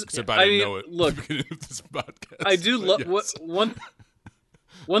 this is. Except I didn't know it. Look, at the beginning of this podcast, I do love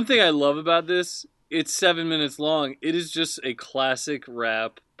one thing I love about this. It's 7 minutes long. It is just a classic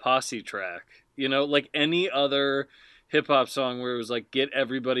rap posse track. You know, like any other hip hop song where it was like, get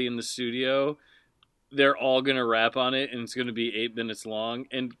everybody in the studio. They're all gonna rap on it, and it's gonna be 8 minutes long.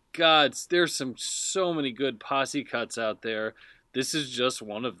 And God, there's so many good posse cuts out there. This is just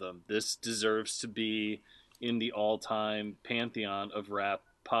one of them. This deserves to be in the all-time pantheon of rap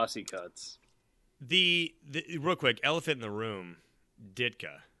posse cuts. The real quick, elephant in the room,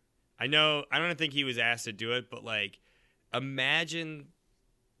 Ditka. I don't think he was asked to do it, but like, imagine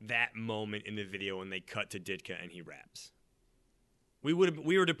that moment in the video when they cut to Ditka and he raps. We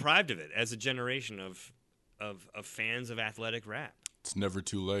were deprived of it as a generation of fans of athletic rap. It's never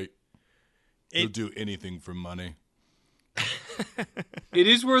too late. He'll do anything for money. It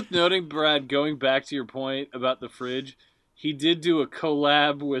is worth noting, Brad, going back to your point about the Fridge, he did do a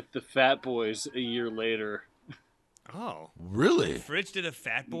collab with the Fat Boys a year later. Oh. Really? Fridge did a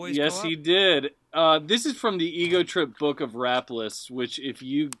Fat Boys Yes, co-op? he did. This is from the Ego Trip Book of Rap Lists, which if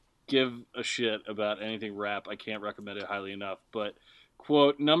you give a shit about anything rap, I can't recommend it highly enough. But,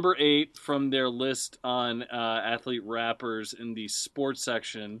 quote, number 8 from their list on athlete rappers in the sports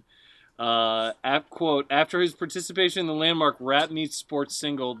section, quote, after his participation in the landmark Rap Meets Sports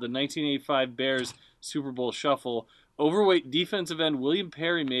single, the 1985 Bears Super Bowl Shuffle, overweight defensive end William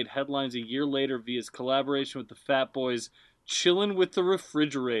Perry made headlines a year later via his collaboration with the Fat Boys, Chillin' with the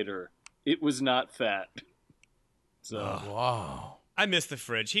Refrigerator. It was not fat. So, wow. I miss the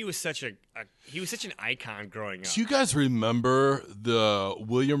Fridge. He was such an icon growing up. Do you guys remember the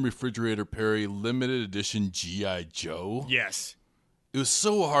William Refrigerator Perry limited edition G.I. Joe? Yes. It was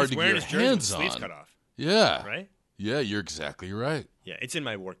so hard to get your his jersey with hands the on. sleeves cut off. Yeah. Right? Yeah, you're exactly right. Yeah, it's in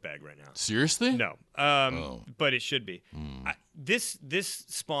my work bag right now. Seriously? No, but it should be. This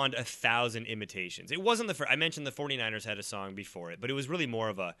spawned 1,000 imitations. It wasn't the first. I mentioned the 49ers had a song before it, but it was really more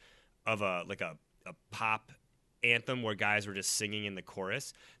of a pop anthem where guys were just singing in the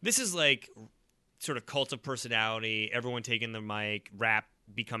chorus. This is like sort of cult of personality, everyone taking the mic, rap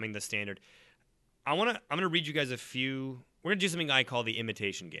becoming the standard. I'm gonna read you guys a few. We're gonna do something I call the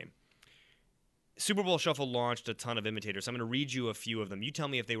imitation game. Super Bowl Shuffle launched a ton of imitators. I'm going to read you a few of them. You tell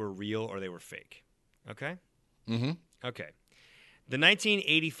me if they were real or they were fake. Okay? Mm-hmm. Okay. The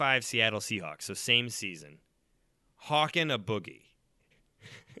 1985 Seattle Seahawks, so same season. Hawkin' a Boogie.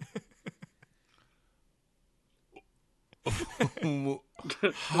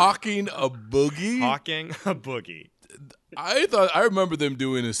 Hawking a Boogie? Hawking a Boogie. I remember them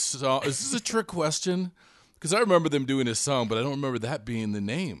doing a song. Is this a trick question? Because I remember them doing a song, but I don't remember that being the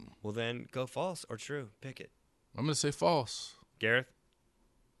name. Well, then go false or true. Pick it. I'm going to say false. Gareth?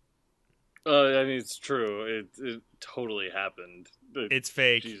 I mean, it's true. It totally happened. It's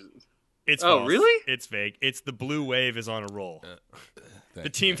fake. Jesus. It's Oh, false. really? It's fake. It's the Blue Wave is on a roll. The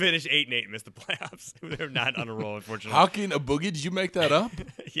team finished 8-8 and missed the playoffs. They're not on a roll, unfortunately. Hawking a Boogie? Did you make that up?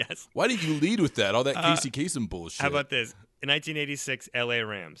 Yes. Why didn't you lead with that? All that Casey Kasem bullshit. How about this? In 1986, LA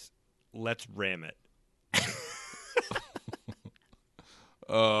Rams. Let's ram it.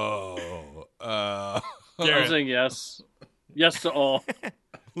 I'm Garrett. saying yes. Yes to all.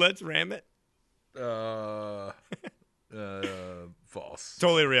 Let's ram it. False.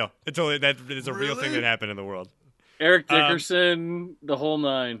 Totally real. That is a real thing Really? that happened in the world. Eric Dickerson, the whole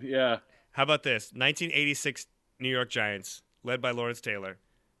nine. Yeah. How about this? 1986 New York Giants, led by Lawrence Taylor.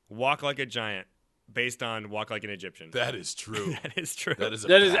 Walk like a giant, based on Walk like an Egyptian. That is true. That is true. That is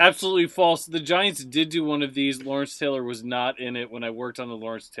That is absolutely false. The Giants did do one of these. Lawrence Taylor was not in it when I worked on the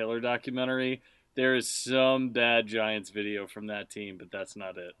Lawrence Taylor documentary. There is some bad Giants video from that team, but that's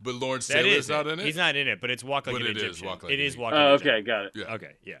not it. But Lawrence That Taylor's is not in it? He's not in it, but it's Walk like But an it is Egyptian. Walk Like It an is Walk Egyptian. like an Okay, Egyptian. got it. Yeah.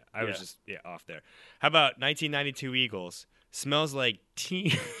 Okay, yeah. I was just off there. How about 1992 Eagles? Smells like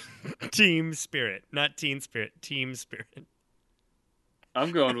team spirit, not teen spirit, team spirit.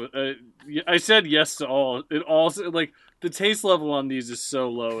 I'm going with. I said yes to all. It all like the taste level on these is so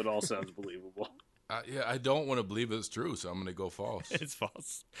low. It all sounds believable. Yeah, I don't want to believe it's true, so I'm going to go false. It's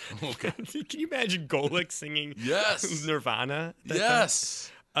false. Okay. Can you imagine Golick singing Yes. Nirvana? at that Yes.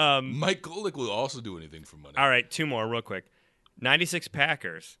 time? Mike Golick will also do anything for money. All right, two more real quick. 96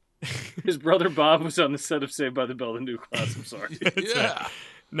 Packers. His brother Bob was on the set of Saved by the Bell: The New Class. I'm sorry. Yeah.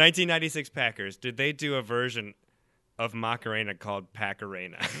 1996 Packers. Did they do a version of Macarena called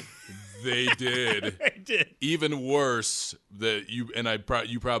Packarena? They did. They did. Even worse, that you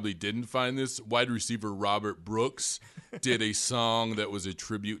probably didn't find this. Wide receiver Robert Brooks did a song that was a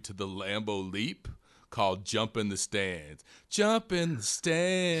tribute to the Lambeau Leap called "Jump in the Stands." Jump in the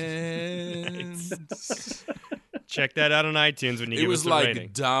stands. Check that out on iTunes when you It give was us a like rating.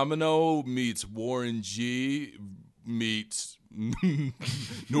 Domino meets Warren G meets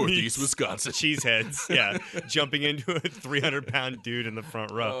Northeast Wisconsin. Cheeseheads, yeah, jumping into a 300-pound dude in the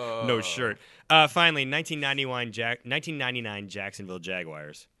front row, no shirt. Finally, 1999 Jacksonville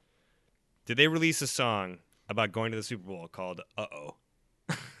Jaguars. Did they release a song about going to the Super Bowl called "Uh-Oh"?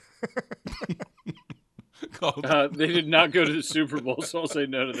 They did not go to the Super Bowl, so I'll say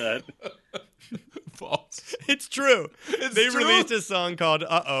no to that. False. It's true. They true? released a song called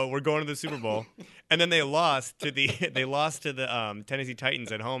 "Uh-Oh, We're Going to the Super Bowl," and then they lost to the Tennessee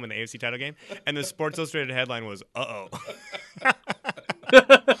Titans at home in the AFC title game, and the Sports Illustrated headline was "Uh-Oh."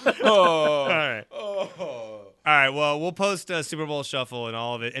 All right. All right, well, we'll post Super Bowl Shuffle and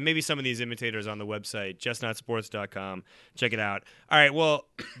all of it, and maybe some of these imitators on the website, justnotsports.com. Check it out. All right, well,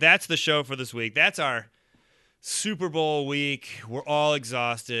 that's the show for this week. That's our Super Bowl week. We're all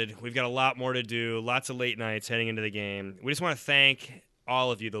exhausted. We've got a lot more to do, lots of late nights heading into the game. We just want to thank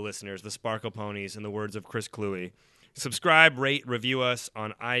all of you, the listeners, the Sparkle Ponies, in the words of Chris Cluey. Subscribe, rate, review us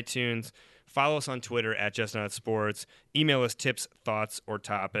on iTunes. Follow us on Twitter at JustNotSports. Email us tips, thoughts, or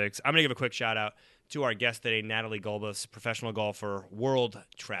topics. I'm going to give a quick shout-out to our guest today, Natalie Gulbis, professional golfer, world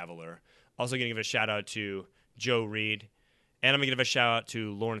traveler. Also going to give a shout-out to Joe Reed. And I'm going to give a shout-out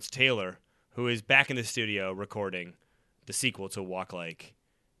to Lawrence Taylor, who is back in the studio recording the sequel to Walk Like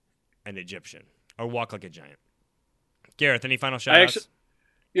an Egyptian, or Walk Like a Giant. Gareth, any final shout-outs?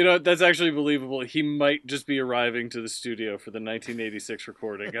 You know, that's actually believable. He might just be arriving to the studio for the 1986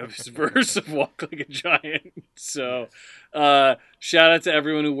 recording of his verse of Walk Like a Giant. So, shout out to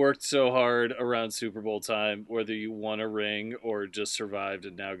everyone who worked so hard around Super Bowl time, whether you won a ring or just survived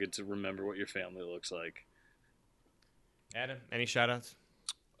and now get to remember what your family looks like. Adam, any shout outs?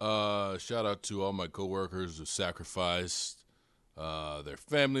 Shout out to all my coworkers who sacrificed their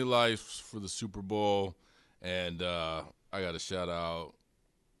family lives for the Super Bowl. And I got to shout out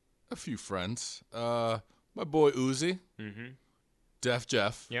a few friends. My boy Uzi, Def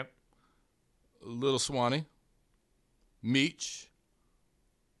Jeff, Yep. Little Swanee, Meech,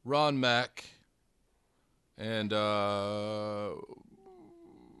 Ron Mack, and my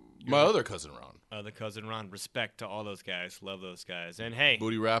other cousin Ron. Other cousin Ron. Respect to all those guys. Love those guys. And hey,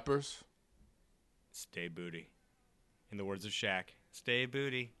 Booty Rappers. stay booty. In the words of Shaq, stay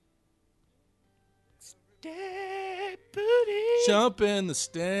booty. Stay booty. Jump in the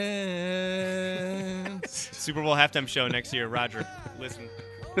stands. Super Bowl halftime show next year. Roger, listen.